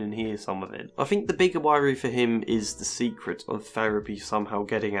in again and hear some of it. I think the bigger worry for him is the secret of therapy somehow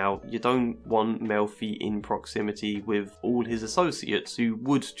getting out. You don't want Melfi in proximity with all his associates who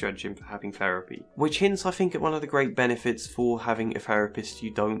would judge him for having therapy. Which hints, I think, at one of the great benefits for having a therapist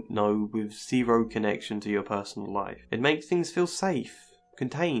you don't know with zero connection to your personal life. It makes things feel safe,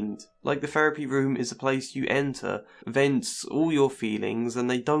 contained. Like the therapy room is a place you enter, vents all your feelings, and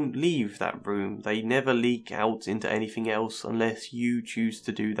they don't leave that room. They never leak out into anything else unless you choose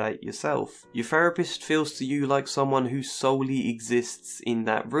to do that yourself. Your therapist feels to you like someone who solely exists in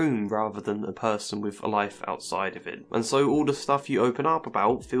that room rather than a person with a life outside of it. And so all the stuff you open up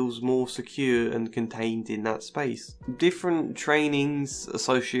about feels more secure and contained in that space. Different trainings,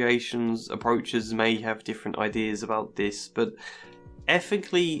 associations, approaches may have different ideas about this, but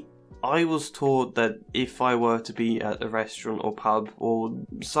ethically, I was taught that if I were to be at a restaurant or pub or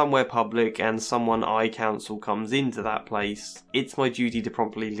somewhere public and someone I counsel comes into that place, it's my duty to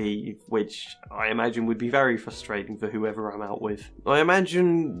promptly leave, which I imagine would be very frustrating for whoever I'm out with. I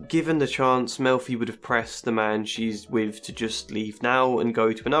imagine, given the chance, Melfi would have pressed the man she's with to just leave now and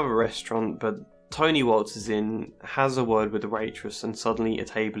go to another restaurant, but Tony waltzes in, has a word with the waitress, and suddenly a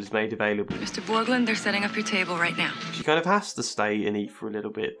table is made available. Mr. Borglund, they're setting up your table right now. She kind of has to stay and eat for a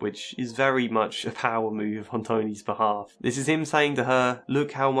little bit, which is very much a power move on Tony's behalf. This is him saying to her,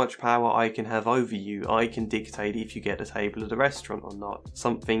 look how much power I can have over you. I can dictate if you get a table at a restaurant or not.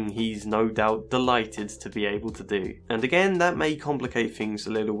 Something he's no doubt delighted to be able to do. And again, that may complicate things a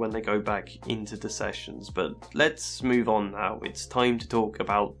little when they go back into the sessions, but let's move on now. It's time to talk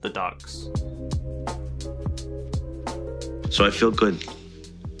about the ducks. So I feel good.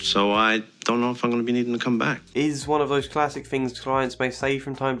 So I don't know if I'm going to be needing to come back. Is one of those classic things clients may say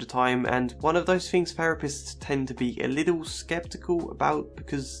from time to time, and one of those things therapists tend to be a little skeptical about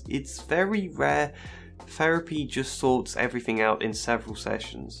because it's very rare therapy just sorts everything out in several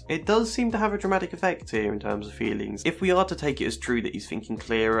sessions. It does seem to have a dramatic effect here in terms of feelings. If we are to take it as true that he's thinking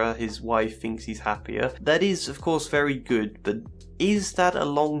clearer, his wife thinks he's happier, that is of course very good, but is that a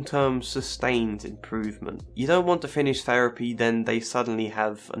long-term sustained improvement? You don't want to finish therapy, then they suddenly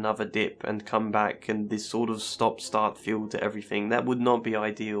have another dip and come back and this sort of stop-start feel to everything. That would not be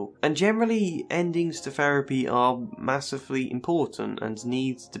ideal. And generally, endings to therapy are massively important and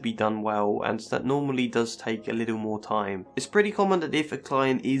needs to be done well, and that normally does take a little more time. It's pretty common that if a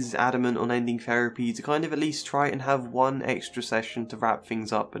client is adamant on ending therapy, to kind of at least try and have one extra session to wrap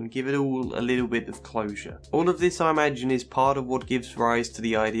things up and give it all a little bit of closure. All of this, I imagine, is part of what gives rise to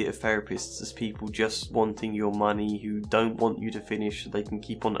the idea of therapists as people just wanting your money who don't want you to finish so they can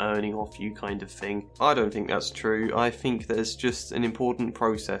keep on earning off you kind of thing. I don't think that's true. I think there's just an important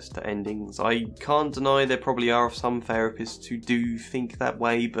process to endings. I can't deny there probably are some therapists who do think that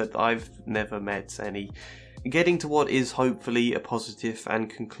way, but I've never met any. Getting to what is hopefully a positive and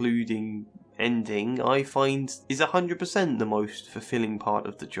concluding ending, I find, is 100% the most fulfilling part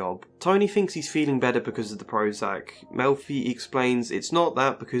of the job. Tony thinks he's feeling better because of the Prozac. Melfi explains it's not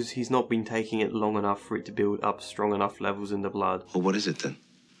that because he's not been taking it long enough for it to build up strong enough levels in the blood. Well, what is it then?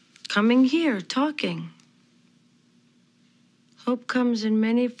 Coming here, talking. Hope comes in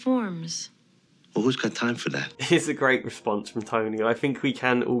many forms. Well, who's got time for that? It's a great response from Tony. I think we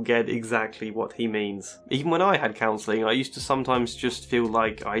can all get exactly what he means. Even when I had counselling, I used to sometimes just feel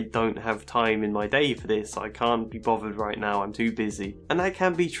like I don't have time in my day for this. I can't be bothered right now, I'm too busy. And that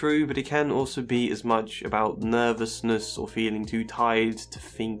can be true, but it can also be as much about nervousness or feeling too tired to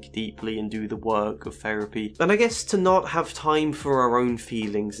think deeply and do the work of therapy. And I guess to not have time for our own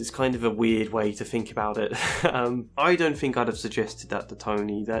feelings is kind of a weird way to think about it. I don't think I'd have suggested that to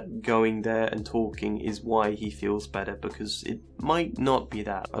Tony, that going there and talking is why he feels better, because it might not be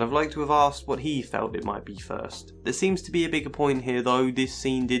that. I'd have liked to have asked what he felt it might be first. There seems to be a bigger point here though. This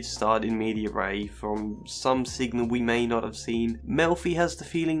scene did start in media res from some signal we may not have seen. Melfi has the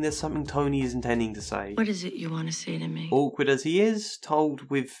feeling there's something Tony is intending to say. What is it you want to say to me? Awkward as he is, told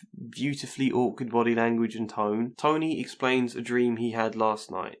with beautifully awkward body language and tone, Tony explains a dream he had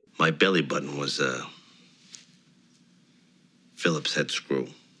last night. My belly button was a Phillips head screw.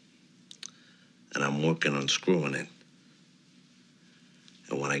 And I'm working on unscrewing it.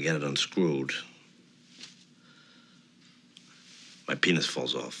 And when I get it unscrewed, my penis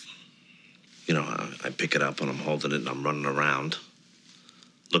falls off. You know, I pick it up and I'm holding it and I'm running around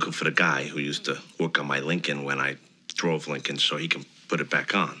looking for the guy who used to work on my Lincoln when I drove Lincoln so he can put it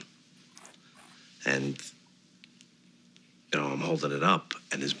back on. And, you know, I'm holding it up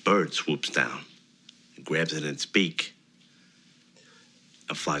and this bird swoops down and grabs it in its beak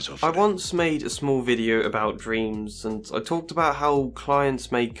and flies off. I once made a small video about dreams, and I talked about how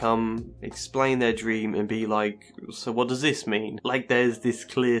clients may come, explain their dream, and be like, so what does this mean? Like there's this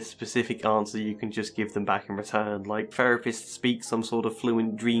clear, specific answer you can just give them back in return. Like therapists speak some sort of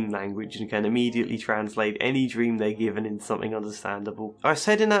fluent dream language and can immediately translate any dream they're given into something understandable. I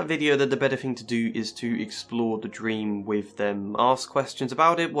said in that video that the better thing to do is to explore the dream with them, ask questions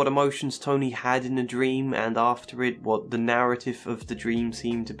about it, what emotions Tony had in the dream, and after it, what the narrative of the dream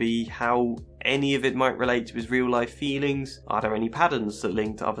seemed to be, how any of it might relate to his real life feelings, are there any patterns that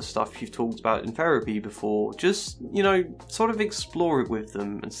link to other stuff you've talked about in therapy before. Just, you know, sort of explore it with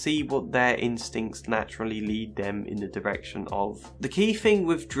them and see what their instincts naturally lead them in the direction of. The key thing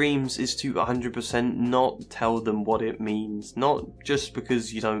with dreams is to 100% not tell them what it means, not just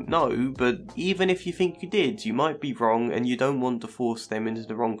because you don't know, but even if you think you did, you might be wrong and you don't want to force them into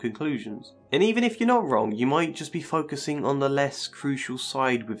the wrong conclusions. And even if you're not wrong, you might just be focusing on the less crucial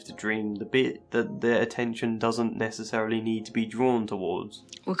side with the dream, the bit that their attention doesn't necessarily need to be drawn towards.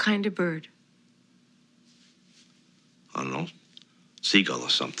 What kind of bird? I don't know. Seagull or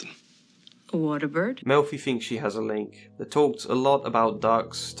something. A water bird? Melfi thinks she has a link. They talked a lot about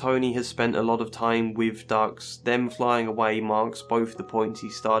ducks. Tony has spent a lot of time with ducks. Them flying away marks both the points he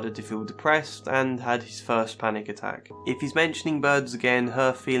started to feel depressed and had his first panic attack. If he's mentioning birds again,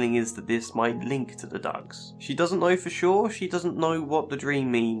 her feeling is that this might link to the ducks. She doesn't know for sure, she doesn't know what the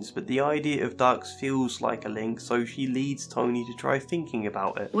dream means, but the idea of ducks feels like a link, so she leads Tony to try thinking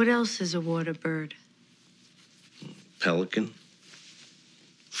about it. What else is a water bird? Pelican.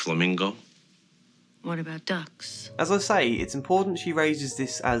 Flamingo. What about ducks? As I say, it's important she raises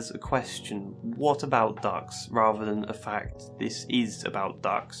this as a question. What about ducks? Rather than a fact. This is about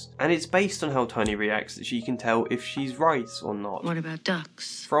ducks. And it's based on how Tony reacts that she can tell if she's right or not. What about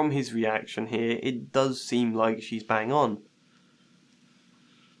ducks? From his reaction here, it does seem like she's bang on.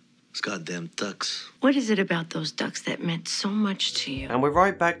 Those goddamn ducks. What is it about those ducks that meant so much to you? And we're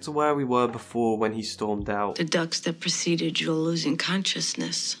right back to where we were before when he stormed out. The ducks that preceded your losing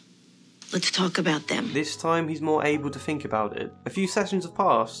consciousness. Let's talk about them. This time he's more able to think about it. A few sessions have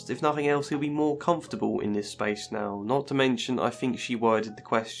passed. If nothing else, he'll be more comfortable in this space now. Not to mention, I think she worded the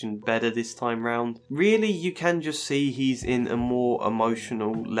question better this time round. Really, you can just see he's in a more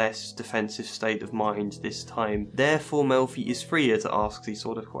emotional, less defensive state of mind this time. Therefore, Melfi is freer to ask these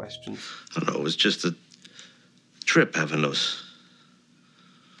sort of questions. I don't know, it was just a trip having those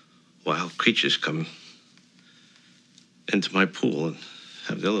wild creatures come into my pool and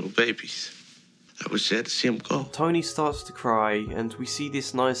have their little babies. I was sad to see them go. Tony starts to cry, and we see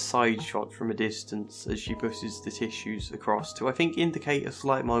this nice side shot from a distance as she pushes the tissues across to, I think, indicate a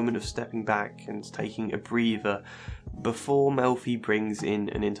slight moment of stepping back and taking a breather before Melfi brings in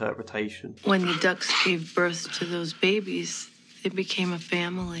an interpretation. When the ducks gave birth to those babies, they became a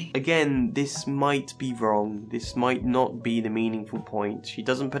family. Again, this might be wrong. This might not be the meaningful point. She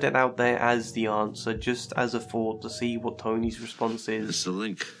doesn't put it out there as the answer, just as a thought to see what Tony's response is. It's a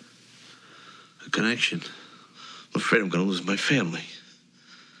link. A connection. I'm afraid I'm gonna lose my family.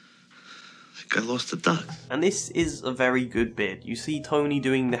 I lost a duck. And this is a very good bit. You see Tony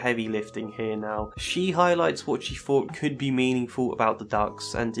doing the heavy lifting here now. She highlights what she thought could be meaningful about the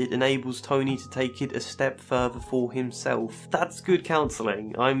ducks, and it enables Tony to take it a step further for himself. That's good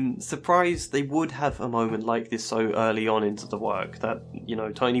counselling. I'm surprised they would have a moment like this so early on into the work, that, you know,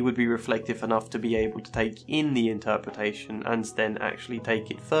 Tony would be reflective enough to be able to take in the interpretation and then actually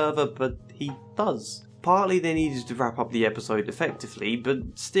take it further, but he does. Partly they needed to wrap up the episode effectively, but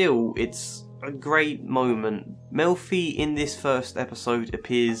still, it's a great moment. Melfi in this first episode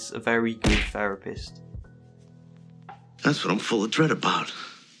appears a very good therapist. That's what I'm full of dread about.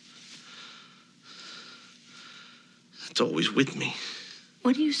 It's always with me.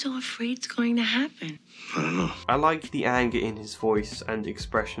 What are you so afraid's going to happen? I don't know. I like the anger in his voice and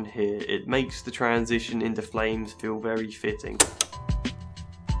expression here. It makes the transition into flames feel very fitting.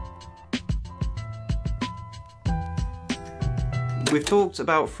 We've talked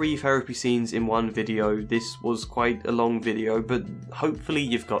about 3 therapy scenes in one video. This was quite a long video, but hopefully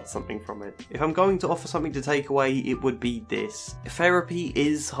you've got something from it. If I'm going to offer something to take away, it would be this. Therapy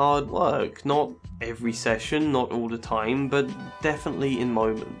is hard work. Not every session, not all the time, but definitely in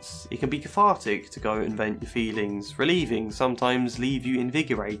moments. It can be cathartic to go and vent your feelings, relieving, sometimes leave you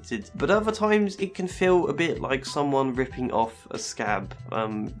invigorated, but other times it can feel a bit like someone ripping off a scab.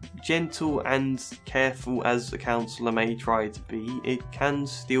 Gentle and careful as a counsellor may try to be, it can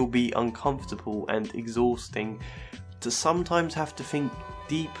still be uncomfortable and exhausting to sometimes have to think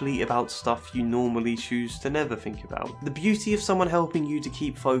deeply about stuff you normally choose to never think about. The beauty of someone helping you to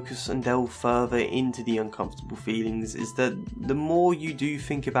keep focus and delve further into the uncomfortable feelings is that the more you do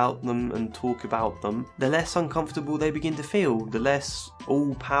think about them and talk about them, the less uncomfortable they begin to feel, the less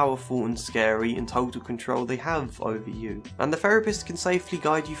all-powerful and scary and total control they have over you. And the therapist can safely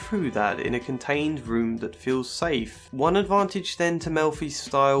guide you through that in a contained room that feels safe. One advantage then to Melfi's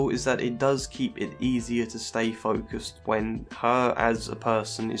style is that it does keep it easier to stay focused when her as a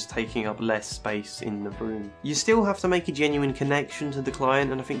person is taking up less space in the room. You still have to make a genuine connection to the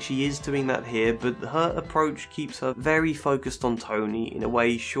client, and I think she is doing that here, but her approach keeps her very focused on Tony in a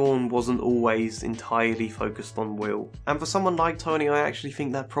way Sean wasn't always entirely focused on Will. And for someone like Tony, I actually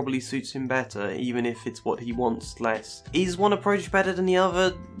think that probably suits him better, even if it's what he wants less. Is one approach better than the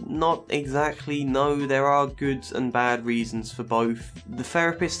other? Not exactly, no, there are good and bad reasons for both. The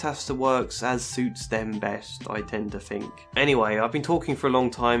therapist has to work as suits them best, I tend to think. Anyway, I've been talking for a long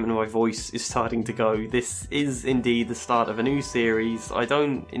time and my voice is starting to go. This is indeed the start of a new series. I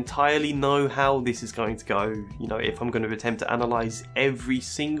don't entirely know how this is going to go, you know, if I'm going to attempt to analyse every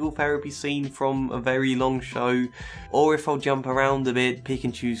single therapy scene from a very long show, or if I'll jump around a bit, pick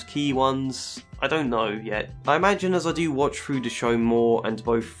and choose key ones. I don't know yet. I imagine as I do watch through the show more and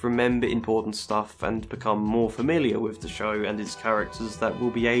both remember important stuff and become more familiar with the show and its characters, that we'll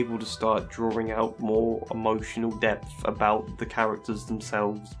be able to start drawing out more emotional depth about the characters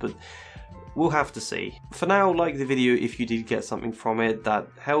themselves, but we'll have to see. For now, like the video if you did get something from it, that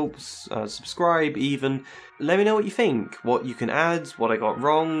helps. Subscribe even. Let me know what you think, what you can add, what I got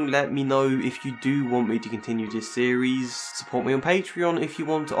wrong. Let me know if you do want me to continue this series. Support me on Patreon if you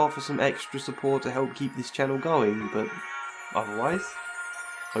want to offer some extra support to help keep this channel going, but otherwise,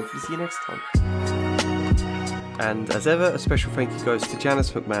 hopefully see you next time. And as ever, a special thank you goes to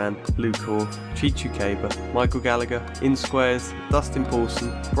Janice McMahon, Luke Orr, Chichu Kaber, Michael Gallagher, In Squares, Dustin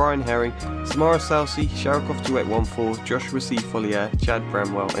Paulson, Brian Herring, Samara Salsi, Sharikoff Duet 14, Joshua C. Follier, Chad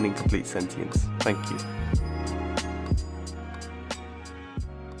Bramwell, and Incomplete Sentience. Thank you.